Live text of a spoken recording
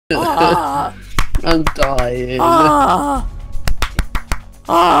Ah! I'm dying. Ah!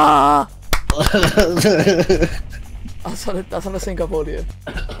 Ah! That's how I sync up audio.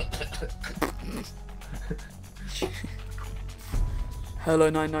 Hello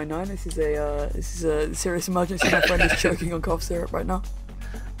 999. This is a serious emergency. My friend is choking on cough syrup right now.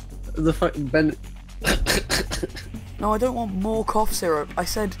 The fucking Ben. No, I don't want more cough syrup. I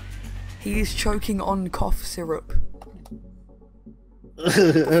said he is choking on cough syrup. What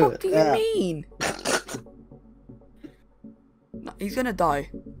the fuck do you mean? No, he's gonna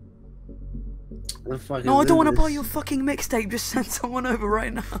die. No, I don't want to buy your fucking mixtape. Just send someone over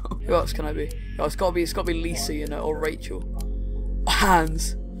right now. Who else can I be? Oh, it's gotta be Lisa, you know, or Rachel.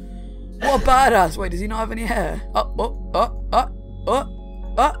 Hans. What a badass. Wait, does he not have any hair? Oh,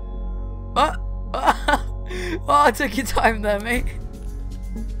 I took your time there, mate.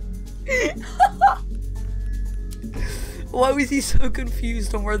 Why was he so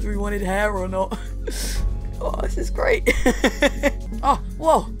confused on whether he wanted hair or not? Oh, this is great. Oh,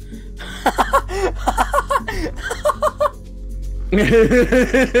 whoa.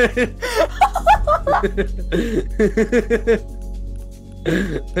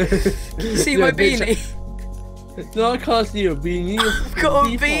 Can you see my beanie? No, I can't see your beanie. I've got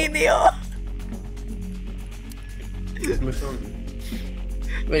a beanie on.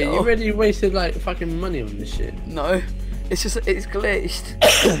 Wait, you already wasted like fucking money on this shit. No, it's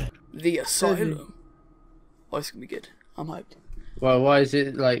glitched. The asylum. Oh, it's gonna be good. I'm hyped. Well, why is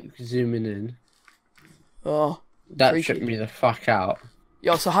it like zooming in? Oh, that freaky. tripped me the fuck out.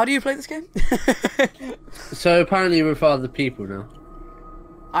 Yo, so how do you play this game? So apparently we're with other people now.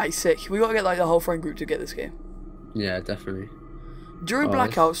 Aight, sick. We gotta get like the whole friend group to get this game. Yeah, definitely. During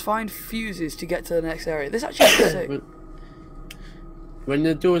blackouts, find fuses to get to the next area. This actually is sick. When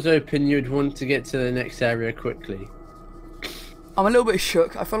the doors open, you'd want to get to the next area quickly. I'm a little bit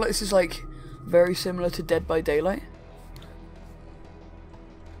shook. I feel like this is like very similar to Dead by Daylight.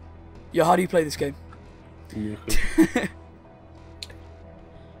 Yo, how do you play this game? Yeah, cool.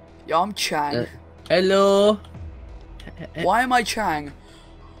 Yo, I'm Chang. Hello. Why am I Chang?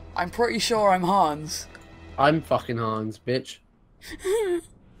 I'm pretty sure I'm Hans. I'm fucking Hans, bitch.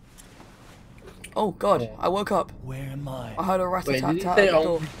 Oh god, I woke up. Where am I? I heard a rat-a-tat-tat Wait, at the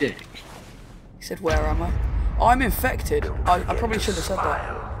door. dick? He said, where am I? Oh, I'm infected. I probably shouldn't have said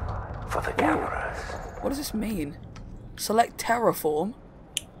that. For the cameras. What does this mean? Select terraform?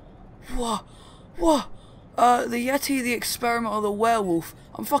 What? What? The Yeti, the experiment, or the werewolf?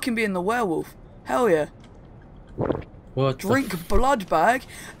 I'm fucking being the werewolf. Hell yeah. What? Drink blood bag?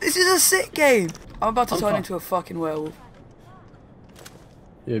 This is a sick game! I'm about to turn into a fucking werewolf.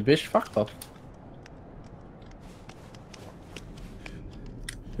 Yeah, bitch, fuck off.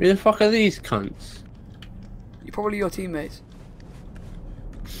 Who the fuck are these cunts? You're probably your teammates.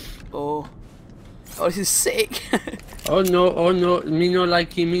 Oh. Oh, this is sick. Oh no, me no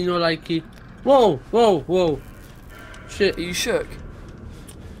likey, me no likey. Whoa, whoa, whoa. Shit. Are you shook?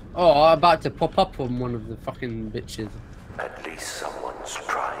 Oh, I'm about to pop up on one of the fucking bitches. At least someone's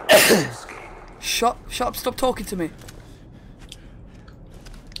trying to escape. Shut up, stop talking to me.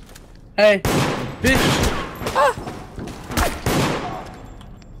 Hey, bitch! Ah!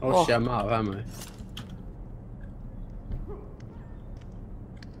 Oh shit, I'm out of ammo.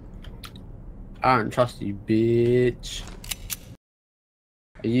 I don't trust you, bitch.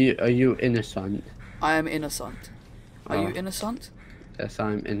 Are you innocent? I am innocent. Are you innocent? Yes,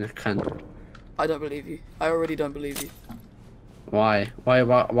 I'm innocent. I don't believe you. I already don't believe you. Why?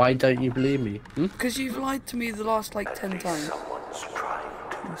 Why don't you believe me? Because you've lied to me the last like 10 times. Someone's trying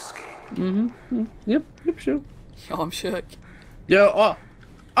to escape. Yep, sure. Yo, I'm shook. Yo,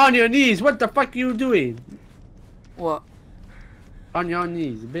 on your knees, what the fuck are you doing? What? On your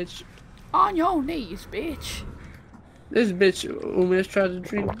knees, bitch. On your knees, bitch. This bitch almost tried to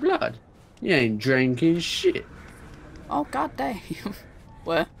drink blood. You ain't drinking shit. Oh, god damn.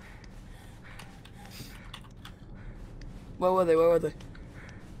 Where? Where were they? Where were they?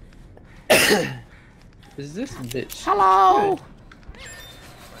 Is this bitch? Hello!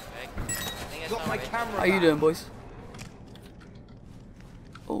 Got my camera. How you doing, boys?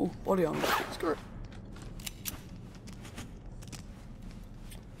 Oh, body armor. Screw it.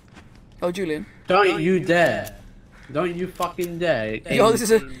 Oh, Julian. Don't you dare. Don't you fucking dare. Yo, this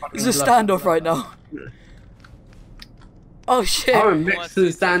is a standoff right now. Oh shit. I'm mixed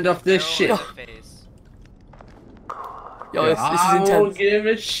to stand off this shit. Yo, this is I intense. won't give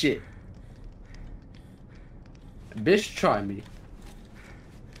a shit. Bitch, try me.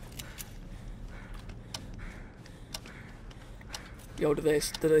 Yo, do they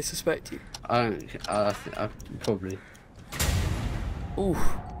suspect you? I probably. Ooh.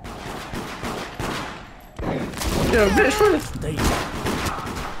 Yo, bitch, what is...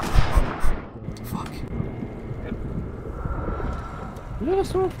 Fuck. Yeah,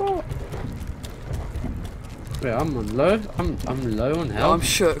 that's what I thought. Wait, I'm on low. I'm low on No, health. I'm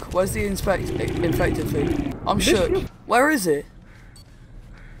shook. Where's the infected thing? I'm This shook. one? Where is it?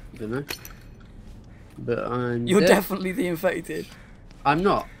 Dunno. But I'm. You're dead. definitely the infected. I'm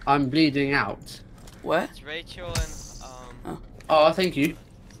not. I'm bleeding out. Where? It's Rachel and Oh, thank you.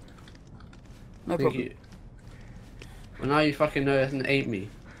 No Thank problem. you. Well, now you fucking know it ain't me.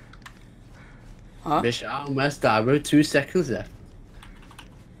 Huh? Bitch, I almost died. We're 2 seconds left.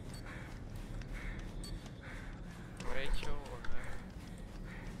 Rachel or her.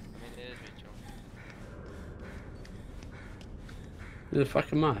 I mean, it is Rachel. Who the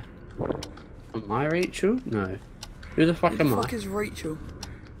fuck am I? Am I Rachel? No. Who the fuck Who the am fuck I? is Rachel?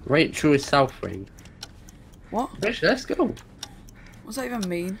 Rachel is South Ring. What? Bitch, let's go. What's that even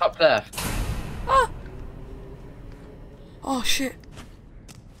mean? Top left. Ah! Oh shit!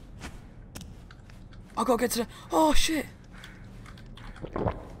 I gotta get to the. Oh shit!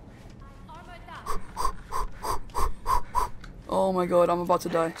 Oh my god, I'm about to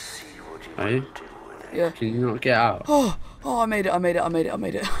die. Are you? Yeah. Can you not get out? Oh, I made it, I made it, I made it, I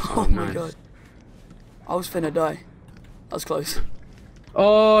made it. Oh, my nice. god. I was finna die. That was close.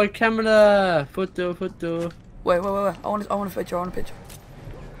 Oh, camera! Photo. Wait. I want a picture, I want a picture.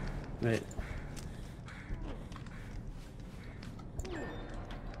 Wait.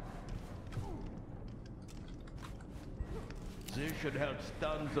 This should help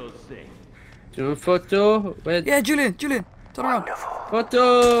Stanzo sing. Do you want a photo? Wait. Yeah, Julian, turn around.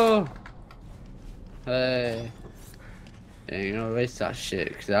 Photo! Hey. Ain't gonna waste that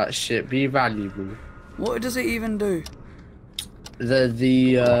shit, cause that shit be valuable. What does it even do? The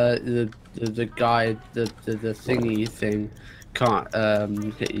guy, the thingy thing can't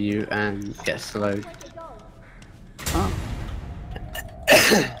hit you and get slowed. Oh.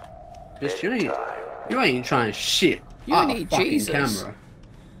 Bitch, you ain't trying shit. You Ah, need fucking Jesus. camera.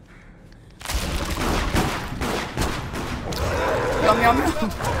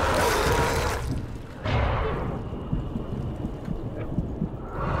 Yum.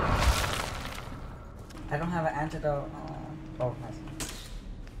 I don't have an antidote. Oh, nice.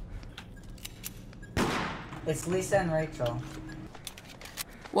 It's Lisa and Rachel.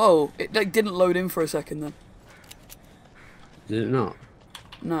 Whoa, it like, didn't load in for a second then. Did it not?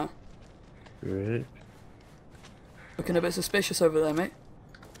 No. Really? Looking a bit suspicious over there, mate.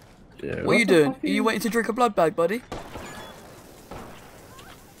 Yeah. What are you the doing? fuck Are you waiting to drink a blood bag, buddy?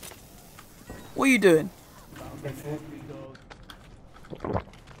 What are you doing? Okay,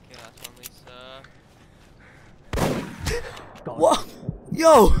 last one, Lisa. What?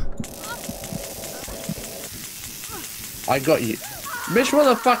 Yo! I got you. Bitch, what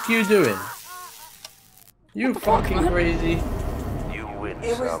the fuck you doing? You fuck, fucking man? crazy. You win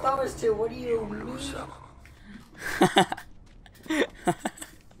It was some, those two. What do you lose mean? some.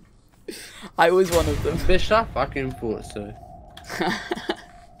 I was one of them. Bitch, I fucking thought so.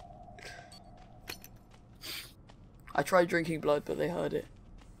 I tried drinking blood, but they heard it.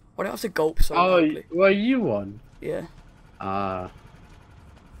 Why do I have to gulp so Oh, loudly? were you on? Yeah.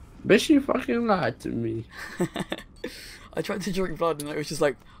 Bitch, you fucking lied to me. I tried to drink blood and it was just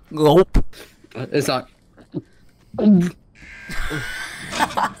like, gulp. It's like...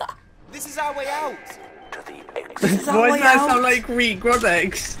 This is our way out. To the exit. This is our Why way does that out. sound like Greek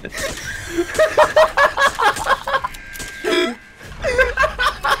Rodex?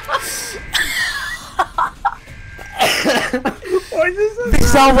 Why does that This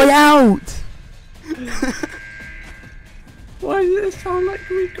is our way out. Why does it sound like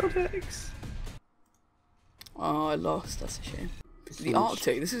Greek Rodex? Oh, I lost. That's a shame. The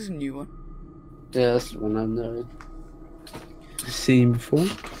Arctic. This is a new one. Yeah, that's the one I've never seen before.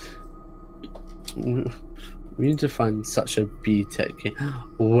 We need to find such a B-Tech game.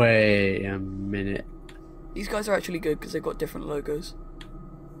 Wait a minute. These guys are actually good because they've got different logos.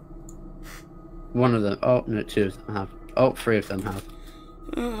 One of them. Oh, no, 2 of them have. Oh, 3 of them have.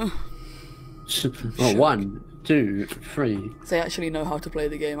 Well, 1, 2, 3. They actually know how to play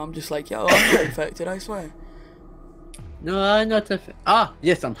the game. I'm just like, yo, I'm not infected, I swear. No, I'm not a. Ah,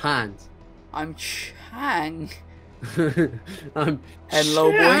 yes, I'm Hans. I'm Chang. I'm. Hello,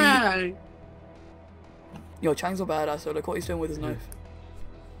 boy. Chang. Yo, Chang's a badass, so look what he's doing with his knife.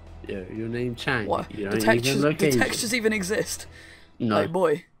 Yo, your name Chang. What? You The don't textures, even look the Asian. textures even exist. No, Like,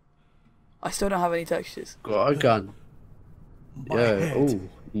 boy. I still don't have any textures. got a gun. Yo, oh,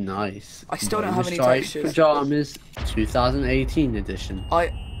 nice. I still don't have any Striped textures. Pajamas 2018 edition.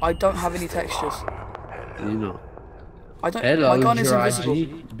 I don't have any textures. You know. I don't. Hello, My gun is Jirachi.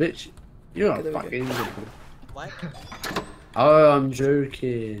 invisible. Bitch, you're Okay, there we go. fucking invisible. What? Oh, I'm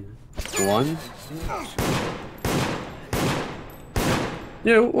joking. One.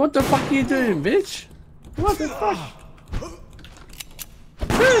 Yo, what the fuck are you doing, bitch? What the fuck?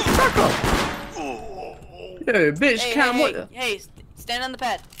 Bitch, back up! Yo, bitch, Hey, Cam, hey, what? hey, stand on the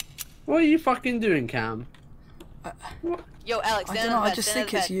pad. What are you fucking doing, Cam? Yo, Alex, I stand don't on know. the I pad. just Stand on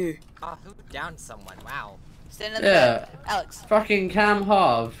think the it's pad. you. Oh, who downed someone? Wow. Stand on the Yeah. pad. Alex. Fucking Cam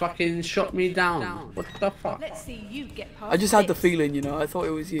Harv fucking shot me down. What the fuck? Let's see you get past I just had the this. feeling, you know. I thought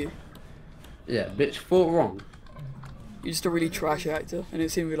it was you. Yeah, bitch, thought wrong. You're just a really trash actor, and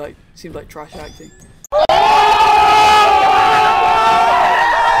it seemed like trash acting.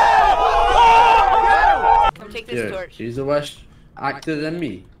 Come take this Yo, torch. she's a worse actor than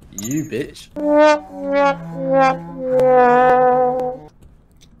me. You bitch.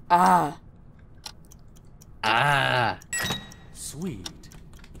 Ah, Ah. Sweet.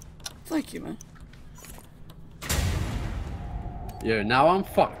 thank you, man. Yo, now I'm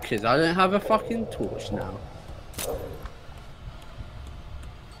fucked because I don't have a fucking torch now.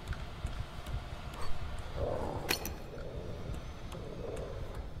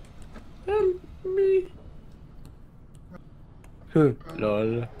 Me.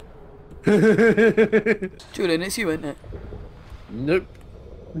 Lol. Julian, it's you, isn't it? Nope.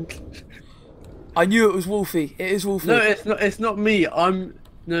 I knew it was Wolfeyy. It is Wolfeyy. No, it's not. It's not me.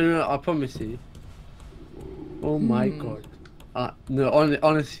 No. I promise you. Oh my god. No,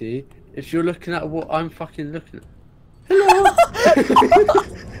 honestly, if you're looking at what I'm fucking looking at. Hello.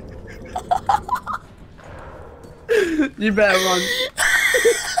 You better run.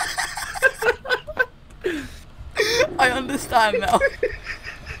 I understand now.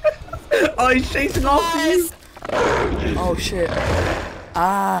 Oh, he's chasing after you. Oh shit.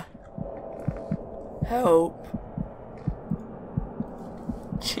 Ah. Help.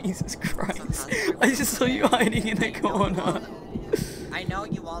 Jesus Christ. I just saw you hiding in the corner. I know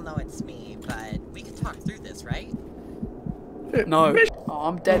you all know it's me, but we can talk through this, right? No. Oh,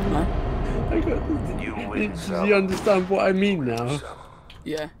 I'm dead, man. I got this. Do you understand what I mean now?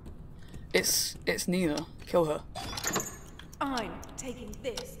 Yeah. It's Nina. Kill her. I'm taking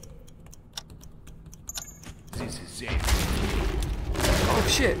this. This is it. Oh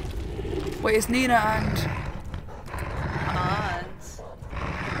shit. Wait, it's Nina and... Hans.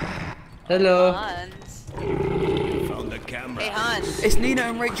 Hello. Hans. Found the camera. Hey, Hans. It's Nina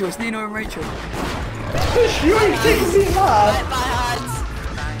and Rachel. It's Nina and Rachel. You ain't taking me Bye, out. bye, Hans.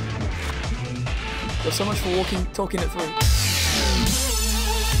 There's so much for talking it through.